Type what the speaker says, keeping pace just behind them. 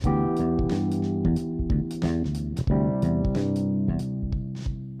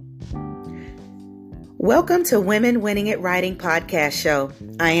Welcome to Women Winning at Writing podcast show.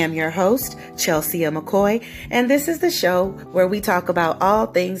 I am your host, Chelsea McCoy, and this is the show where we talk about all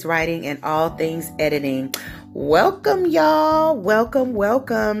things writing and all things editing. Welcome, y'all.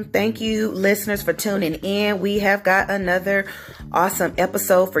 Welcome. Thank you, listeners, for tuning in. We have got another awesome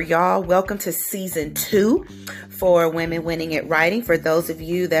episode for y'all. Welcome to season 2 for Women Winning at Writing. For those of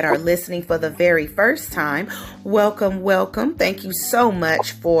you that are listening for the very first time, welcome. Thank you so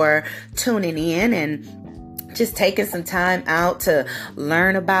much for tuning in and just taking some time out to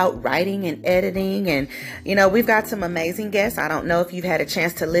learn about writing and editing. And, we've got some amazing guests. I don't know if you've had a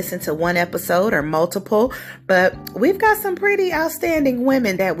chance to listen to one episode or multiple, but we've got some pretty outstanding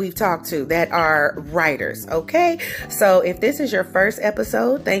women that we've talked to that are writers. Okay. So if this is your first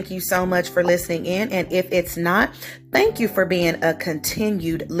episode, thank you so much for listening in. And if it's not, thank you for being a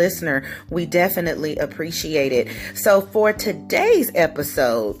continued listener. We definitely appreciate it. So for today's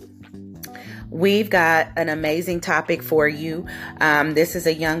episode, we've got an amazing topic for you. This is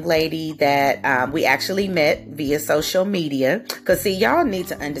a young lady that we actually met via social media. Because, see, y'all need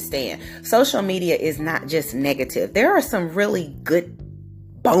to understand, social media is not just negative. There are some really good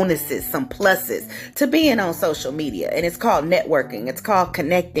bonuses, some pluses to being on social media. And it's called networking. It's called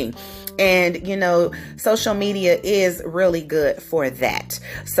connecting. And, social media is really good for that.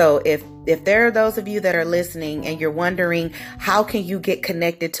 So if there are those of you that are listening and you're wondering, how can you get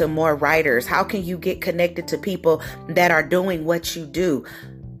connected to more writers? How can you get connected to people that are doing what you do?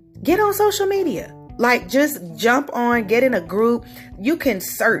 Get on social media. Just jump on, get in a group. You can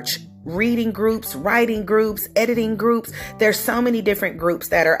search reading groups, writing groups, editing groups. There's so many different groups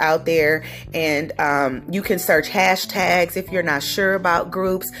that are out there, and you can search hashtags if you're not sure about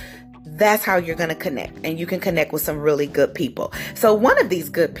groups. That's how you're going to connect, and you can connect with some really good people. So one of these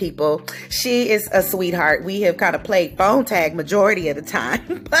good people, she is a sweetheart. We have kind of played phone tag majority of the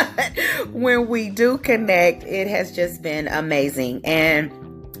time, but when we do connect, it has just been amazing. And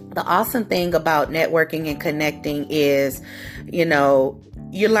the awesome thing about networking and connecting is,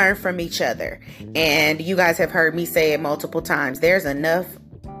 you learn from each other. And you guys have heard me say it multiple times. There's enough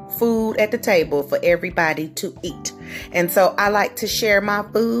food at the table for everybody to eat. And so I like to share my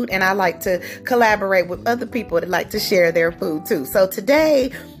food, and I like to collaborate with other people that like to share their food too. So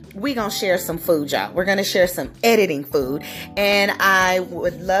today we're going to share some food, y'all. We're going to share some editing food. And I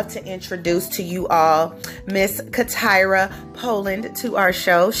would love to introduce to you all Miss CaTyra Polland to our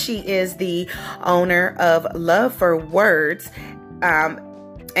show. She is the owner of Love for Words.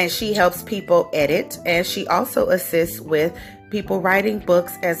 And she helps people edit, and she also assists with people writing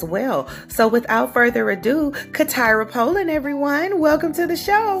books as well. So without further ado, CaTyra Polland, everyone, welcome to the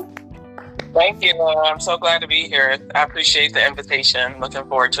show. Thank you. I'm so glad to be here. I appreciate the invitation. Looking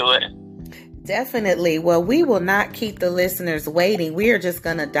forward to it. Definitely. Well, we will not keep the listeners waiting. We are just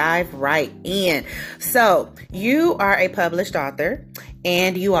going to dive right in. So you are a published author,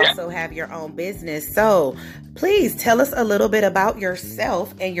 and you also have your own business. So please tell us a little bit about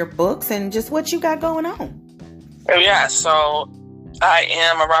yourself and your books and just what you got going on. Yeah, so I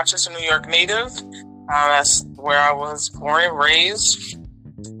am a Rochester, New York native. That's where I was born and raised.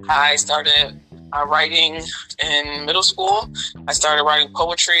 I started writing in middle school. I started writing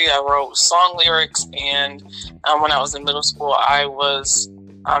poetry. I wrote song lyrics, and when I was in middle school, I was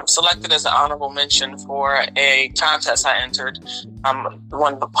selected as an honorable mention for a contest I entered.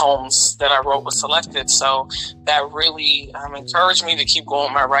 One of the poems that I wrote was selected, so that really encouraged me to keep going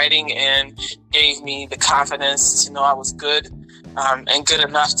with my writing and gave me the confidence to know I was good and good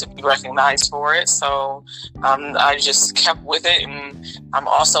enough to be recognized for it. So I just kept with it. And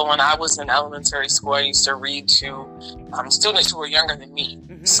also, when I was in elementary school, I used to read to students who were younger than me.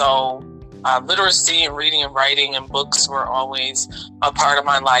 Mm-hmm. So literacy and reading and writing and books were always a part of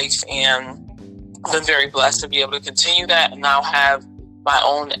my life, and I've been very blessed to be able to continue that and now have my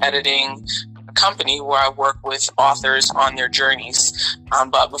own editing company where I work with authors on their journeys.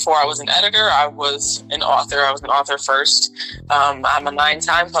 But before I was an editor, I was an author. I was an author first. I'm a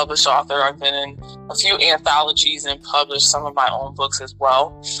 9-time published author. I've been in a few anthologies and published some of my own books as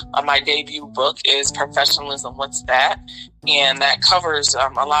well. My debut book is Professionalism, What's That? And that covers a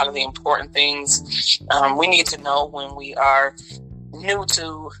lot of the important things we need to know when we are new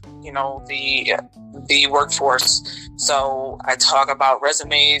to, the workforce. So I talk about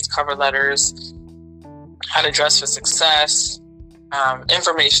resumes, cover letters, how to dress for success,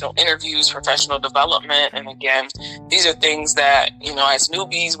 informational interviews, professional development. And again, these are things that, as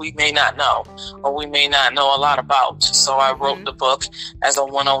newbies, we may not know, or we may not know a lot about. So I wrote the book as a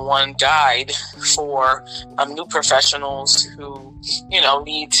 101 guide for new professionals who,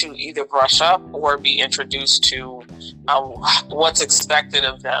 need to either brush up or be introduced to what's expected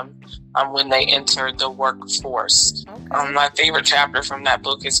of them when they enter the workforce. Okay. My favorite chapter from that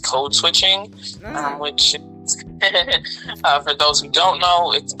book is code switching, which is, for those who don't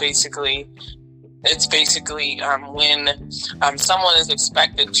know, it's basically when someone is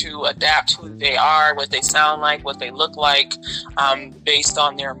expected to adapt who they are, what they sound like, what they look like, based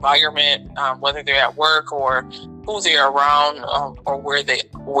on their environment, whether they're at work or who they're around, or where they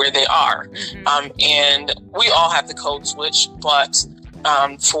are. And we all have to code switch, but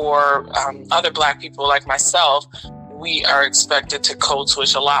for other Black people like myself, we are expected to code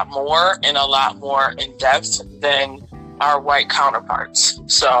switch a lot more and a lot more in depth than our white counterparts.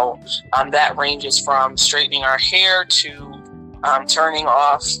 So that ranges from straightening our hair to turning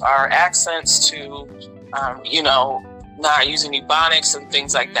off our accents to, not using ebonics and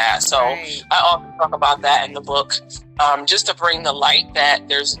things like that. So I also talk about that in the book, just to bring the light that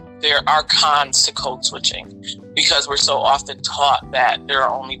there are cons to code switching, because we're so often taught that there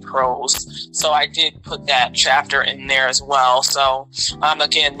are only pros. So I did put that chapter in there as well. So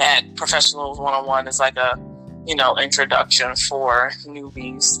again, that Professionals 101 is like a introduction for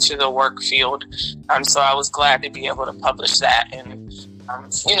newbies to the work field. So I was glad to be able to publish that and,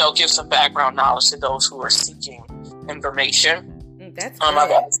 give some background knowledge to those who are seeking information. That's I've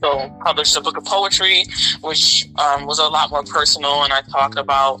also published a book of poetry, which was a lot more personal, and I talked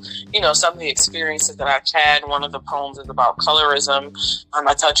about, some of the experiences that I've had. One of the poems is about colorism.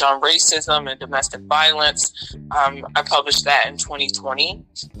 I touch on racism and domestic violence. I published that in 2020,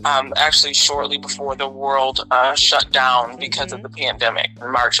 actually shortly before the world shut down because of the pandemic.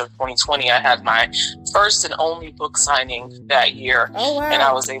 In March of 2020, I had my first and only book signing that year. Oh, wow. And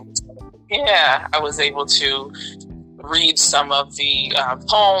I was able to read some of the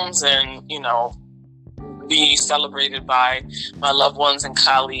poems and, be celebrated by my loved ones and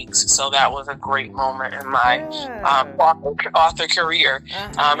colleagues. So that was a great moment in my author career.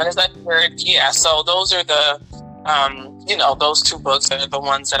 And as I said, so those are the, those two books are the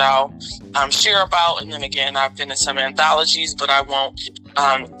ones that I'll share about. And then again, I've been in some anthologies, but I won't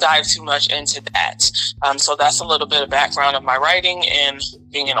dive too much into that. So that's a little bit of background of my writing and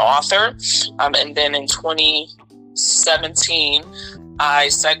being an author. And then in 2017, I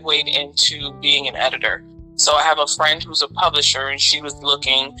segued into being an editor. So I have a friend who's a publisher, and she was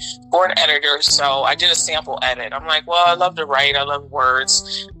looking for an editor. So I did a sample edit. I'm like, well, I love to write. I love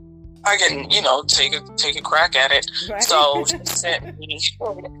words. I can, take a crack at it. Right. So she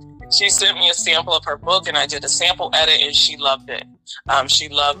sent me a sample of her book, and I did a sample edit, and she loved it. She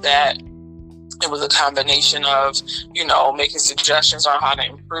loved that it was a combination of, making suggestions on how to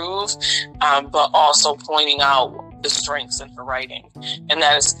improve, but also pointing out the strengths in her writing. And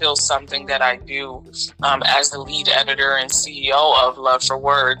that is still something that I do as the lead editor and CEO of Love for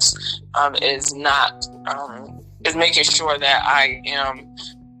Words, is making sure that I am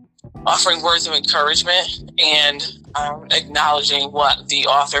offering words of encouragement and acknowledging what the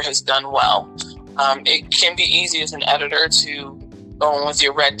author has done well. It can be easy as an editor to go in with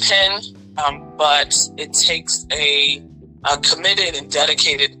your red pen, but it takes a committed and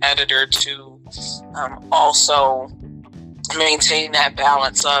dedicated editor to also maintain that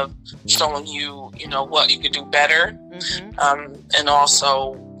balance of showing you, what you could do better, and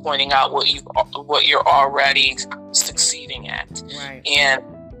also pointing out what you're already succeeding at. Right. And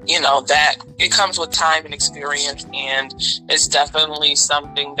that it comes with time and experience, and it's definitely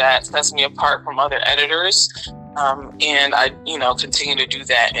something that sets me apart from other editors. And I, continue to do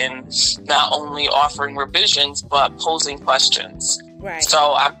that in not only offering revisions, but posing questions. Right.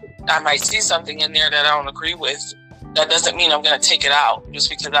 So I might see something in there that I don't agree with. That doesn't mean I'm going to take it out just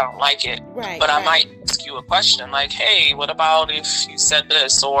because I don't like it. Right, but I might ask you a question like, hey, what about if you said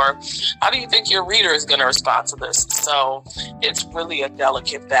this? Or how do you think your reader is going to respond to this? So it's really a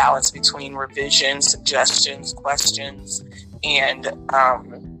delicate balance between revisions, suggestions, questions, and,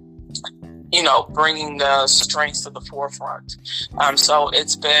 bringing the strengths to the forefront. So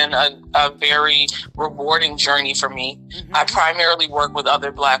it's been a very rewarding journey for me. I primarily work with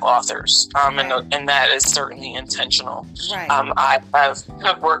other Black authors, and that is certainly intentional. Right. I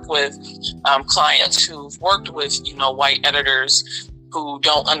have worked with clients who've worked with, white editors who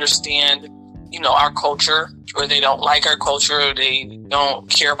don't understand, our culture, or they don't like our culture, or they don't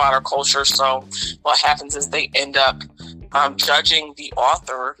care about our culture. So what happens is they end up judging the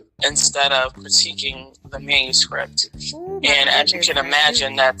author instead of critiquing the manuscript. Ooh, and as you can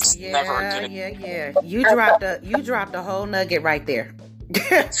imagine, that's never a good. Yeah. You dropped a whole nugget right there.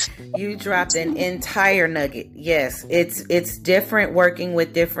 You dropped an entire nugget. Yes, it's different working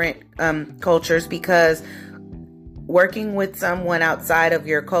with different cultures, because working with someone outside of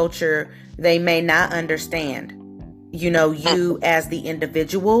your culture, they may not understand. you as the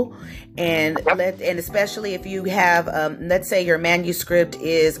individual, and especially if you have, let's say your manuscript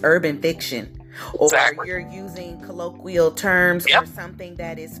is urban fiction, or you're using colloquial terms or something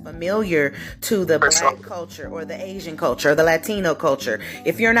that is familiar to the Black culture or the Asian culture or the Latino culture.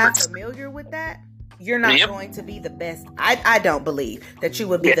 If you're not familiar with that, you're not going to be the best. I don't believe that you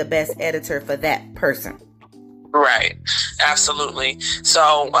would be the best editor for that person. Right. Absolutely.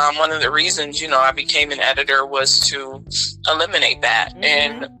 So one of the reasons, I became an editor was to eliminate that.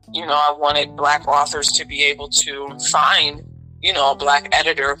 And, I wanted Black authors to be able to find, a Black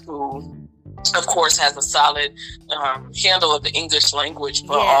editor who, of course, has a solid handle of the English language,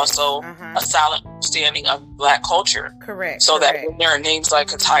 but also a solid understanding of Black culture. Correct. So that when there are names like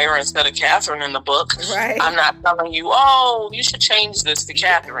CaTyra instead of Catherine in the book, I'm not telling you, you should change this to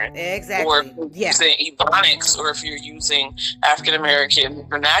Catherine. Exactly. Or if you're using Ebonics, or if you're using African American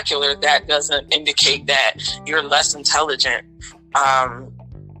vernacular, that doesn't indicate that you're less intelligent.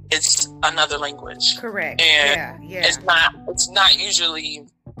 It's another language. Correct. And it's not usually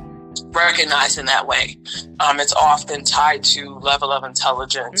recognized in that way. It's often tied to level of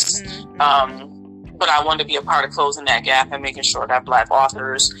intelligence. But I want to be a part of closing that gap and making sure that Black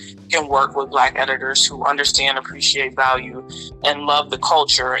authors can work with Black editors who understand, appreciate, value, and love the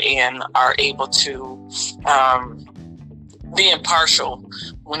culture, and are able to be impartial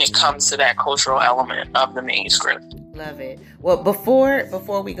when it comes to that cultural element of the manuscript. Love it. Well,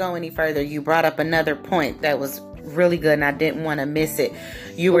 before we go any further, you brought up another point that was really good, and I didn't want to miss it.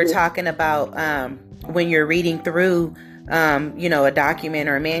 You were talking about when you're reading through a document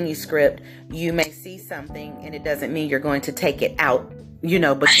or a manuscript, you may see something and it doesn't mean you're going to take it out,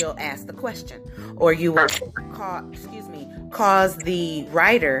 but you'll ask the question, or you will cause the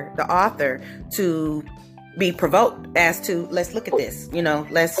writer, the author, to be provoked as to, let's look at this,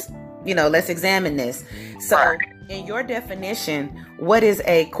 let's examine this. So in your definition, what is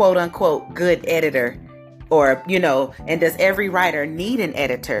a quote unquote good editor? Or, and does every writer need an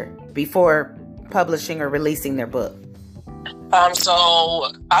editor before publishing or releasing their book?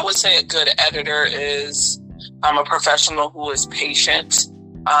 So I would say a good editor is a professional who is patient,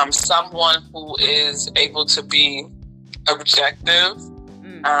 someone who is able to be objective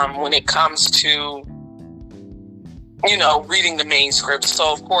when it comes to, reading the manuscript.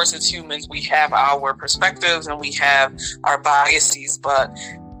 So, of course, as humans, we have our perspectives and we have our biases, but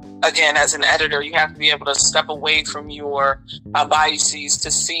again, as an editor, you have to be able to step away from your biases to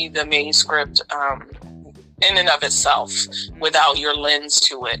see the manuscript in and of itself without your lens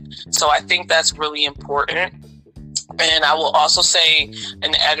to it. So I think that's really important. And I will also say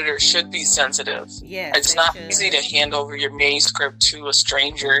an editor should be sensitive. Yes, it's not easy to hand over your manuscript to a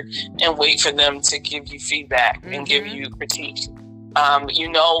stranger and wait for them to give you feedback and give you critique.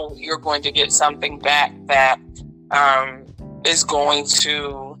 You're going to get something back that is going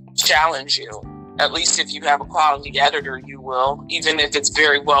to challenge you. At least if you have a quality editor, you will. Even if it's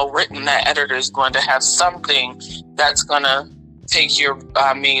very well written, that editor is going to have something that's going to take your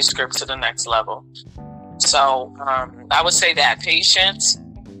manuscript to the next level. So I would say that patient,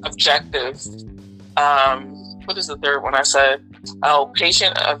 objective. What is the third one I said? Oh,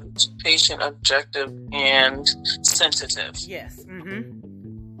 patient, objective, and sensitive. Yes.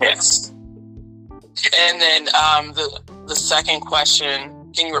 Yes. And then the second question.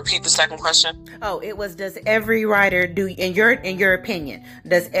 Can you repeat the second question? Oh, it was, does every writer in your opinion,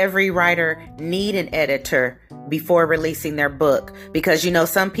 does every writer need an editor before releasing their book? Because,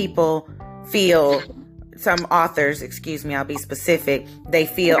 some people feel, some authors, I'll be specific, they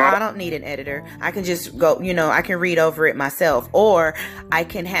feel, I don't need an editor. I can just go, I can read over it myself. Or I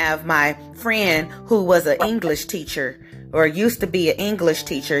can have my friend who was an English teacher or used to be an English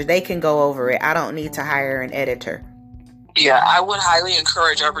teacher. They can go over it. I don't need to hire an editor. Yeah, I would highly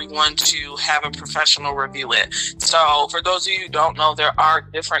encourage everyone to have a professional review it. So for those of you who don't know, there are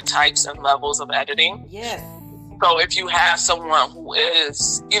different types and levels of editing. Yes. So if you have someone who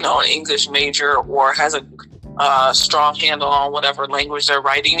is, an English major or has a strong handle on whatever language they're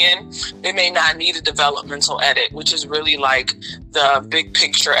writing in, they may not need a developmental edit, which is really like the big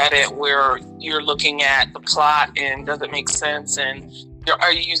picture edit where you're looking at the plot and does it make sense, and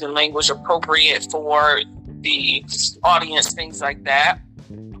are you using language appropriate for the audience, things like that.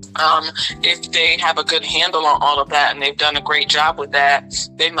 If they have a good handle on all of that and they've done a great job with that,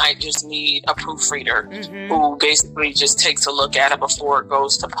 they might just need a proofreader who basically just takes a look at it before it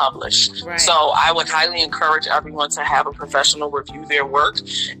goes to publish. Right. So I would highly encourage everyone to have a professional review their work,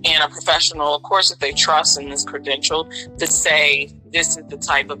 and a professional, of course, if they trust and is credentialed, to say, this is the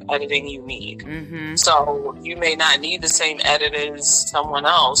type of editing you need. So you may not need the same edit as someone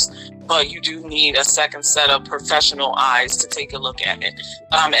else, but you do need a second set of professional eyes to take a look at it.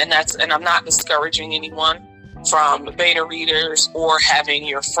 And I'm not discouraging anyone from beta readers or having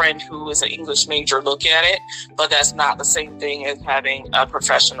your friend who is an English major look at it, but that's not the same thing as having a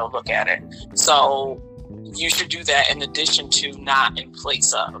professional look at it. So you should do that in addition to, not in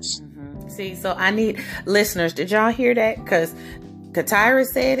place of. See, so I need listeners. Did y'all hear that? Because CaTyra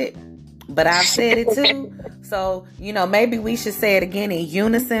said it, but I've said it too. So, maybe we should say it again in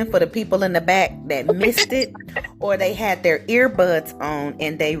unison for the people in the back that missed it, or they had their earbuds on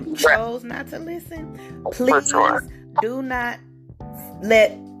and they chose not to listen. Please do not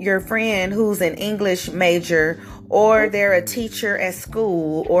let your friend who's an English major or they're a teacher at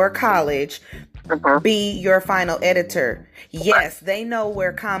school or college be your final editor. Yes, they know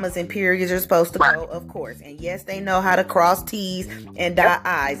where commas and periods are supposed to go, of course. And yes, they know how to cross T's and dot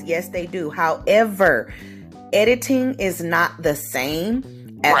I's. Yes, they do. However, editing is not the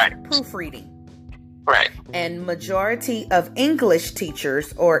same as proofreading. Right. And majority of English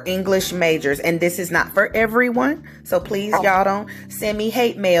teachers or English majors, and this is not for everyone, so please y'all don't send me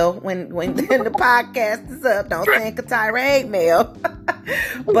hate mail when the podcast is up. Don't send CaTyra hate mail.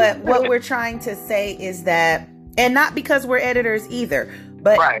 But what we're trying to say is that, and not because we're editors either,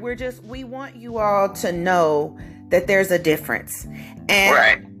 but we want you all to know that there's a difference.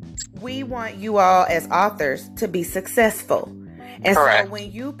 And we want you all as authors to be successful. And so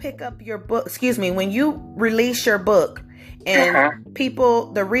when you pick up your book, when you release your book and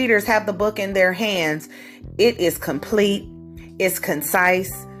people, the readers have the book in their hands, it is complete, it's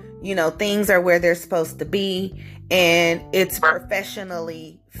concise, things are where they're supposed to be, and it's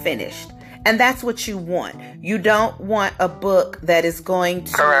professionally finished. And that's what you want. You don't want a book that is going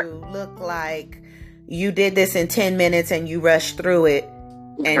to look like you did this in 10 minutes and you rushed through it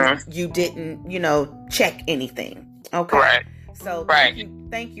and you didn't, check anything. Okay. So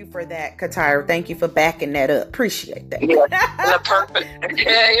thank you for that, CaTyra. Thank you for backing that up. Appreciate that. You're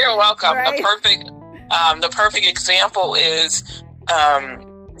welcome. The perfect example is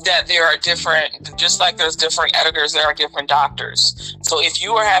that there are different, just like there's different editors, there are different doctors. So if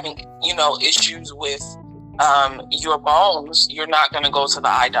you are having, issues with your bones, you're not going to go to the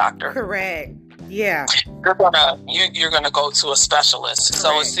eye doctor. Correct. Yeah. You're gonna go to a specialist. Correct.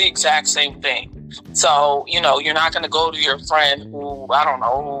 So it's the exact same thing. So, you're not going to go to your friend who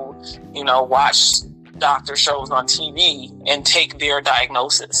watched doctor shows on TV and take their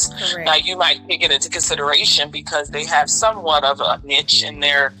diagnosis. Correct. Now, you might take it into consideration because they have somewhat of a niche and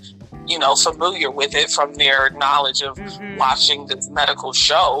they're, familiar with it from their knowledge of watching this medical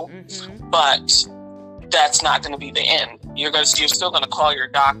show. But that's not going to be the end. You're still going to call your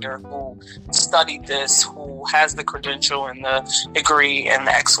doctor who studied this, who has the credential and the degree and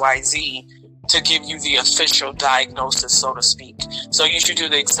the XYZ to give you the official diagnosis, so to speak. So you should do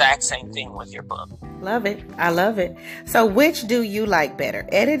the exact same thing with your book. Love it. I love it. So which do you like better,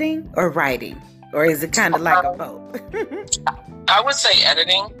 editing or writing? Or is it kind of like a both? I would say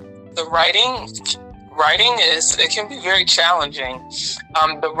editing. The writing it can be very challenging.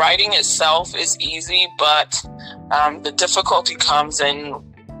 The writing itself is easy, but the difficulty comes in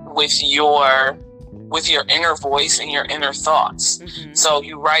with your inner voice and your inner thoughts. So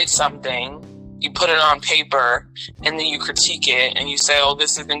you write something, you put it on paper, and then you critique it and you say, oh,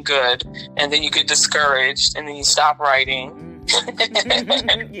 this isn't good. And then you get discouraged and then you stop writing.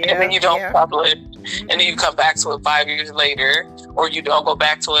 And then you don't publish. And then you come back to it 5 years later, or you don't go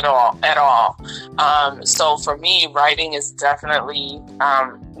back to it at all. So for me, writing is definitely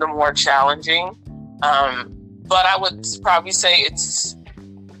the more challenging. But I would probably say it's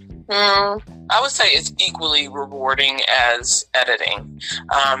equally rewarding as editing.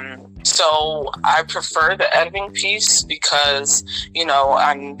 So I prefer the editing piece because,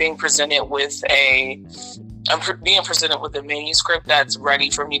 I'm being presented with a manuscript that's ready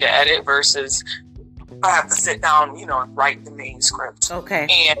for me to edit versus I have to sit down, and write the manuscript. Okay.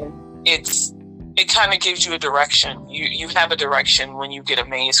 And it kind of gives you a direction. You have a direction when you get a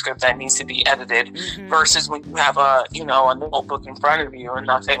manuscript that needs to be edited versus when you have a notebook in front of you and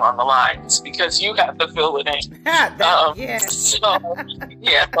nothing on the lines because you have to fill it in. So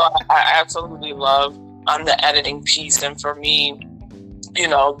I absolutely love the editing piece. And for me,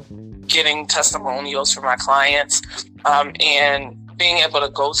 getting testimonials from my clients and being able to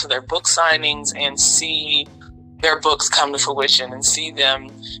go to their book signings and see their books come to fruition and see them,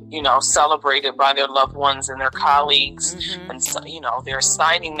 celebrated by their loved ones and their colleagues. And, they're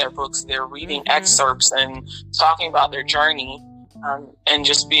signing their books, they're reading excerpts and talking about their journey. and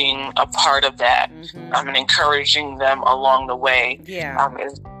just being a part of that, and encouraging them along the way,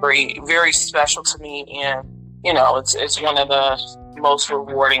 is very, very special to me. And, it's one of the most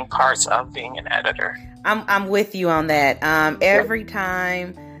rewarding parts of being an editor. I'm with you on that. Every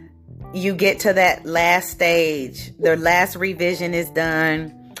time you get to that last stage, the last revision is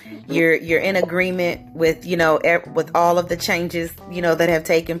done, you're in agreement with, with all of the changes, that have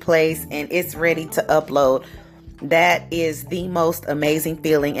taken place, and it's ready to upload. That is the most amazing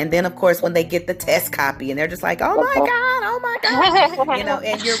feeling. And then, of course, when they get the test copy and they're just like, oh my God,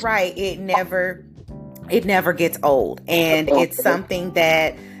 and you're right. It never gets old. And it's something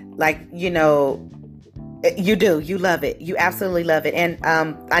that, you love it. You absolutely love it. And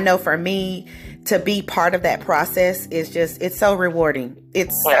I know for me, to be part of that process is it's so rewarding.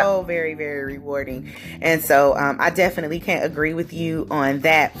 It's so very, very rewarding. And so I definitely can't agree with you on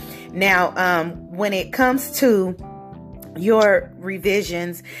that. Now, when it comes to your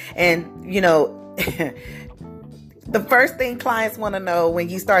revisions and, the first thing clients want to know when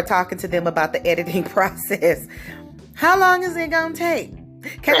you start talking to them about the editing process, how long is it going to take?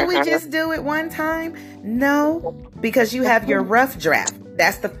 Can we just do it one time? No, because you have your rough draft.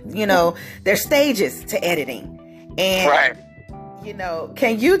 That's there's stages to editing. And,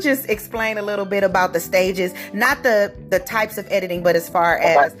 can you just explain a little bit about the stages, not the types of editing, but as far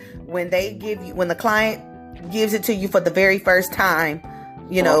as when the client gives it to you for the very first time,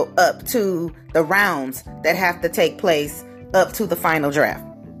 up to the rounds that have to take place up to the final draft?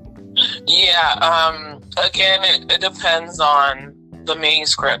 Yeah. Again, it depends on the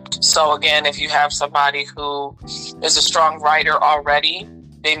manuscript. So again, if you have somebody who is a strong writer already,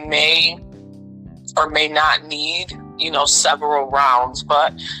 they may or may not need, several rounds.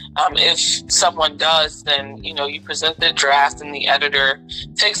 But if someone does, then, you present the draft and the editor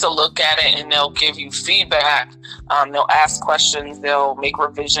takes a look at it and they'll give you feedback. They'll ask questions, they'll make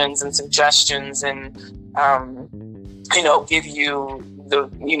revisions and suggestions and, give you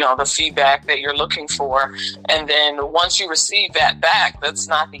the feedback that you're looking for. And then once you receive that back, that's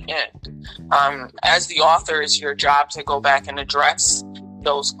not the end. As the author, it's your job to go back and address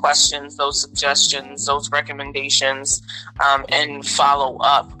those questions, those suggestions, those recommendations, and follow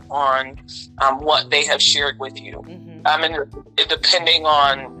up on what they have shared with you. And depending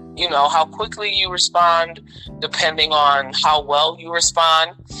on, how quickly you respond, depending on how well you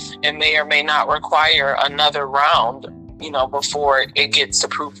respond, it may or may not require another round, before it gets to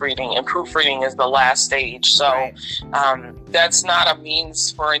proofreading, and proofreading is the last stage. So that's not a means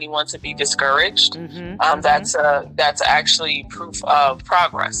for anyone to be discouraged. That's actually proof of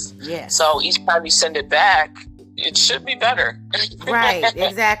progress. So each time you send it back, it should be better. Right,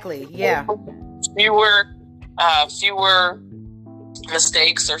 exactly. Yeah. Fewer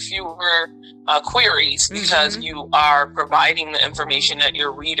mistakes or fewer queries, because you are providing the information that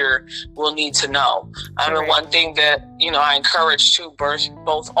your reader will need to know. And one thing that, I encourage to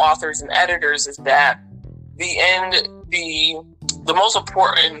both authors and editors is that the most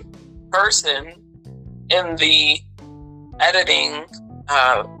important person in the editing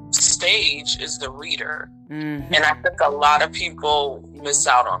stage is the reader. And I think a lot of people miss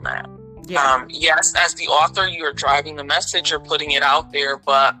out on that. Yes, as the author, you're driving the message, you're putting it out there,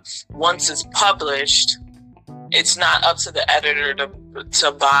 but once it's published, it's not up to the editor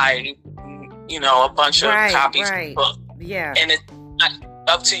to buy, a bunch of copies of the book. And it's not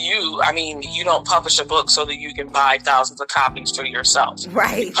up to you. I mean, you don't publish a book so that you can buy thousands of copies for yourself. You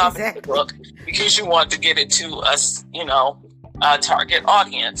publish a book because you want to get it to a target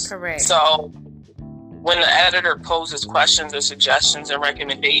audience. So when the editor poses questions or suggestions and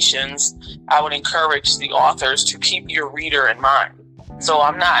recommendations, I would encourage the authors to keep your reader in mind. So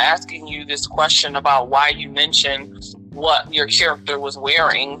I'm not asking you this question about why you mentioned what your character was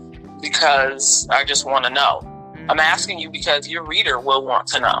wearing because I just want to know. I'm asking you because your reader will want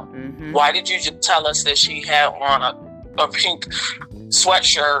to know. Why did you just tell us that she had on a pink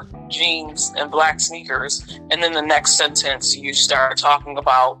sweatshirt, jeans, and black sneakers, and then the next sentence you start talking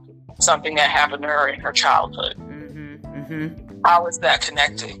about something that happened to her in her childhood? How is that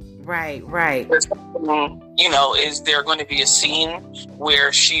connected? Right. Is there going to be a scene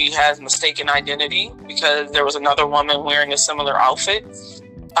where she has mistaken identity because there was another woman wearing a similar outfit?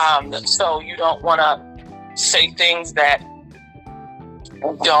 So you don't want to say things that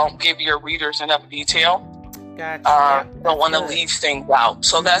don't give your readers enough detail. Don't want to leave things out.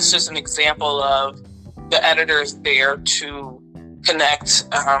 So that's just an example of the editors there to connect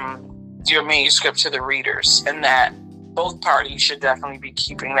your manuscript to the readers, and that both parties should definitely be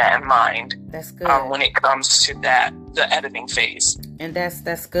keeping that in mind. That's good. When it comes to the editing phase. And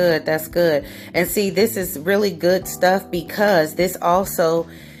that's good. That's good. And see, this is really good stuff, because this also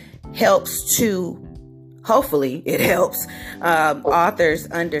helps to, hopefully it helps authors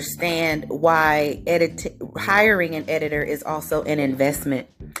understand why hiring an editor is also an investment,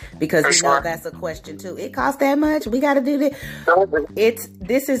 because you know that's a question too. It costs that much. We got to do this.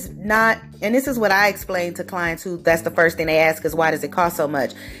 This is not, and this is what I explain to clients who that's the first thing they ask is, why does it cost so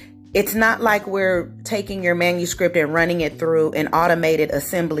much? It's not like we're taking your manuscript and running it through an automated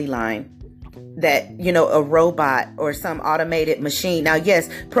assembly line that, you know, a robot or some automated machine. Now, yes,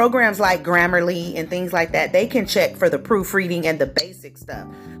 programs like Grammarly and things like that, they can check for the proofreading and the basic stuff.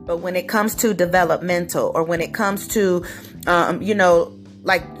 But when it comes to developmental, or when it comes to, you know,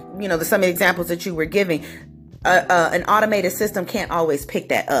 like, you know, some examples that you were giving, an automated system can't always pick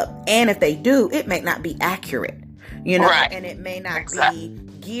that up. And if they do, it may not be accurate, you know, and it may not be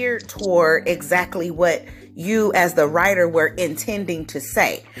geared toward exactly what you as the writer were intending to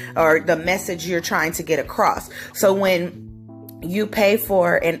say, or the message you're trying to get across. So when you pay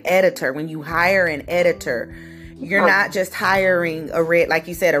for an editor, when you hire an editor, you're not just hiring like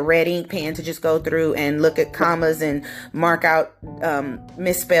you said, a red ink pen to just go through and look at commas and mark out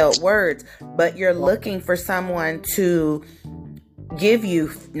misspelled words, but you're looking for someone to give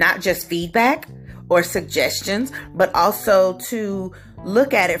you not just feedback or suggestions, but also to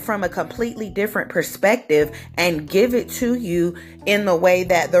look at it from a completely different perspective and give it to you in the way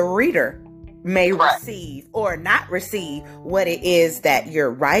that the reader may receive or not receive what it is that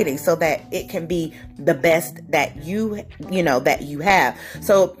you're writing, so that it can be the best that you have.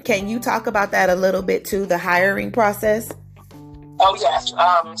 So can you talk about that a little bit too, the hiring process? Oh, yes.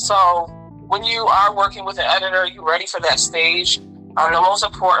 So when you are working with an editor, you're ready for that stage. The most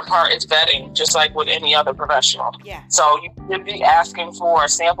important part is vetting, just like with any other professional. Yeah. So you could be asking for a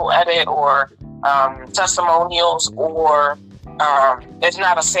sample edit or testimonials, or if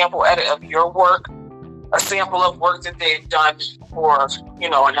not a sample edit of your work, a sample of work that they've done for, you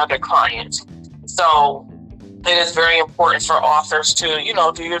know, another client. So it is very important for authors to, you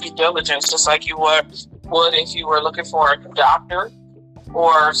know, do your due diligence, just like you would if you were looking for a new doctor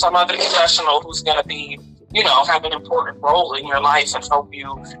or some other professional who's going to be, you know, have an important role in your life and help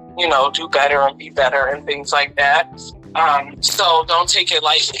you, you know, do better and be better and things like that. So don't take it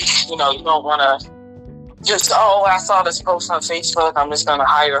lightly. You know, you don't want to just, I saw this post on Facebook, I'm just going to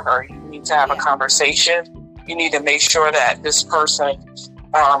hire her. You need to have a conversation. You need to make sure that this person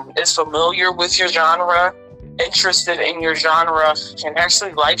is familiar with your genre, interested in your genre, and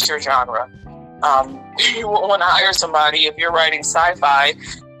actually likes your genre. You won't want to hire somebody if you're writing sci-fi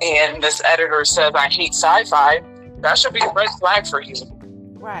and this editor says, I hate sci-fi. That should be a red flag for you.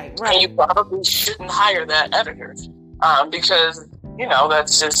 Right. And you probably shouldn't hire that editor because, you know,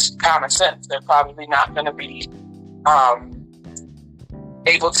 that's just common sense. They're probably not going to be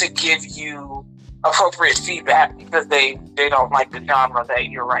able to give you appropriate feedback because they don't like the genre that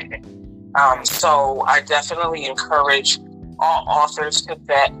you're writing. So I definitely encourage all authors to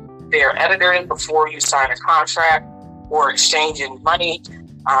vet their editor before you sign a contract or exchanging money.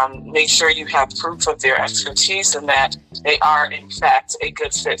 Make sure you have proof of their expertise and that they are, in fact, a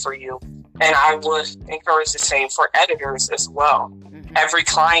good fit for you. And I would encourage the same for editors as well. Mm-hmm. Every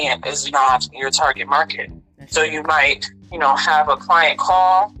client is not your target market. So you might, you know, have a client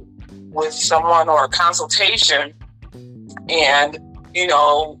call with someone or a consultation. And, you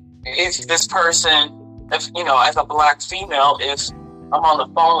know, if this person, if, you know, as a Black female, if I'm on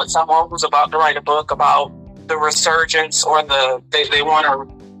the phone with someone who's about to write a book about the resurgence or they want to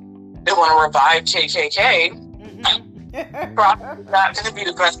revive KKK, mm-hmm. probably not going to be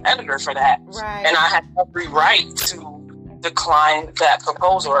the best editor for that. Right. And I have every right to decline that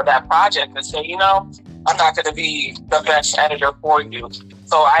proposal or that project and say, you know, I'm not going to be the best editor for you.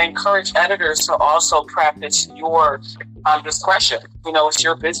 So I encourage editors to also practice your discretion. You know, it's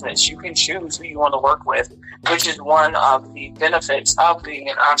your business. You can choose who you want to work with, which is one of the benefits of being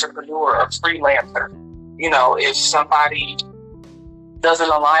an entrepreneur or freelancer. You know, if somebody doesn't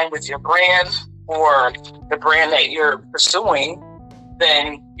align with your brand or the brand that you're pursuing,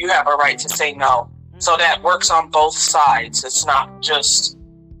 then you have a right to say no. So that works on both sides. It's not just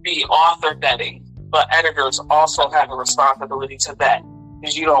the author vetting, but editors also have a responsibility to vet,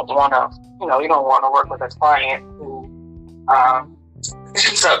 because you don't want to work with a client who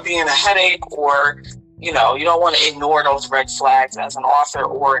ends up being a headache, or, you know, you don't want to ignore those red flags as an author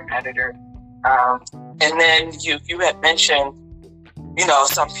or an editor. And then you had mentioned, you know,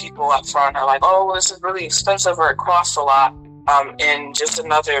 some people up front are like, oh, this is really expensive or it costs a lot. And just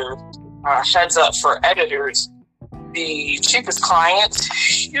another heads up for editors, the cheapest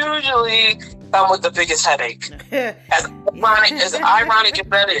clients usually come with the biggest headache. As ironic as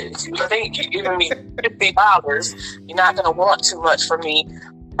that is, you think you're giving me $50, you're not going to want too much from me.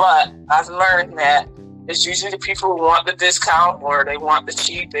 But I've learned that it's usually the people who want the discount or they want the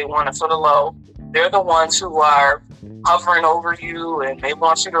cheap, they want it for the low. They're the ones who are hovering over you and they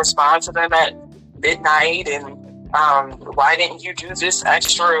want you to respond to them at midnight. And why didn't you do this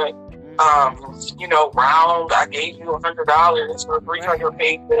extra round? I gave you $100 for 300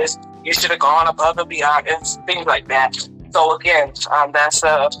 pages. You should have gone above and beyond, and things like that. So again, that's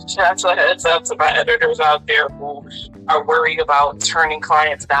a heads up to my editors out there who are worried about turning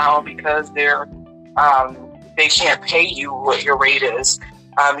clients down because they can't pay you what your rate is.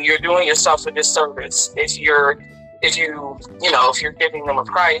 You're doing yourself a disservice if you're giving them a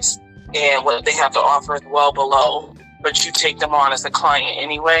price and what they have to offer is well below, but you take them on as a client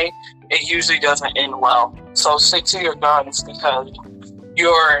anyway. It usually doesn't end well. So stick to your guns, because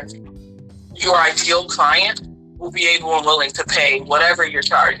your ideal client will be able and willing to pay whatever you're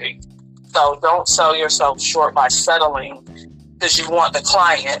charging. So don't sell yourself short by settling because you want the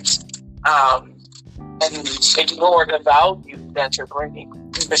client, and ignore the value that you're bringing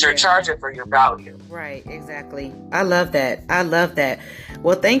because you're charging for your value. Right, exactly. I love that.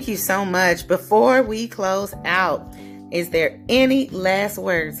 Well, thank you so much. Before we close out, is there any last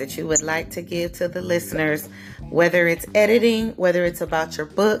words that you would like to give to the listeners, whether it's editing, whether it's about your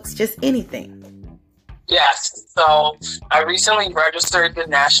books, just anything? Yes. So I recently registered the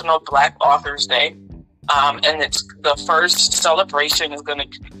National Black Authors Day, and it's the first celebration is going to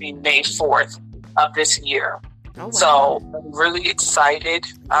be May 4th of this year. Oh, wow. So I'm really excited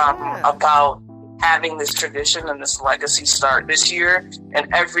about having this tradition and this legacy start this year.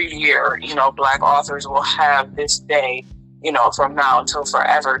 And every year, Black authors will have this day, from now until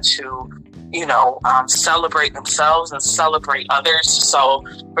forever to, celebrate themselves and celebrate others. So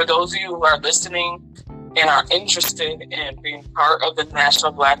for those of you who are listening and are interested in being part of the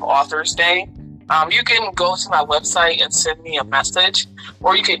National Black Authors Day, you can go to my website and send me a message,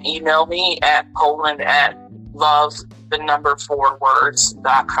 or you can email me at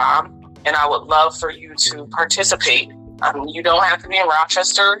Polland@love4words.com. And I would love for you to participate. You don't have to be in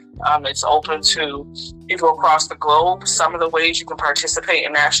Rochester. It's open to people across the globe. Some of the ways you can participate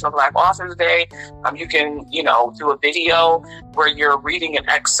in National Black Authors Day, you can, do a video where you're reading an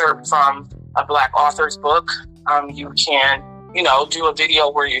excerpt from a Black author's book. You can, do a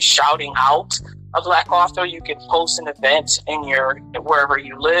video where you're shouting out a Black author. You can host an event wherever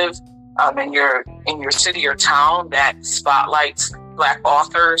you live, in your city or town that spotlights Black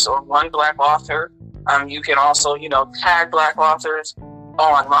authors or one Black author. You can also, tag Black authors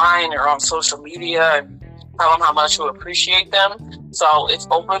online or on social media and tell them how much you appreciate them. So it's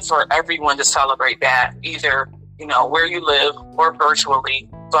open for everyone to celebrate that, either, where you live or virtually.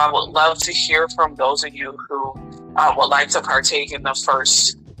 So I would love to hear from those of you who would like to partake in the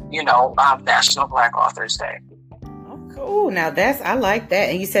first, National Black Authors Day. Oh, cool. Now I like that.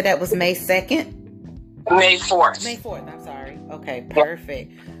 And you said that was May 2nd? May 4th. May 4th, I'm sorry. Okay,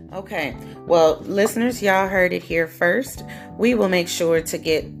 perfect. Okay, well, listeners, y'all heard it here first. We will make sure to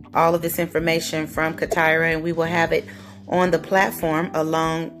get all of this information from CaTyra, and we will have it on the platform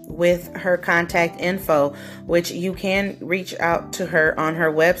along with her contact info, which you can reach out to her on her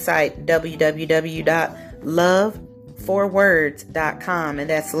website, www.love4words.com. And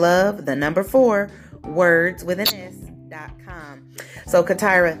that's love, the number 4, words with an S.com. So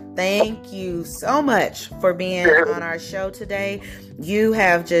CaTyra, thank you so much for being on our show today. You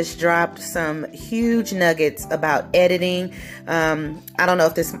have just dropped some huge nuggets about editing. I don't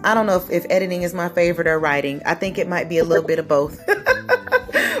know if editing is my favorite or writing. I think it might be a little bit of both.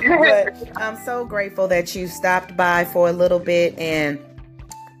 But I'm so grateful that you stopped by for a little bit. And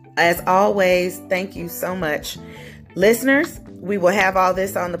as always, thank you so much. Listeners, we will have all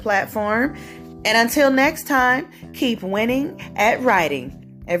this on the platform. And until next time, keep winning at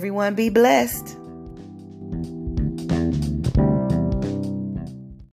writing. Everyone be blessed.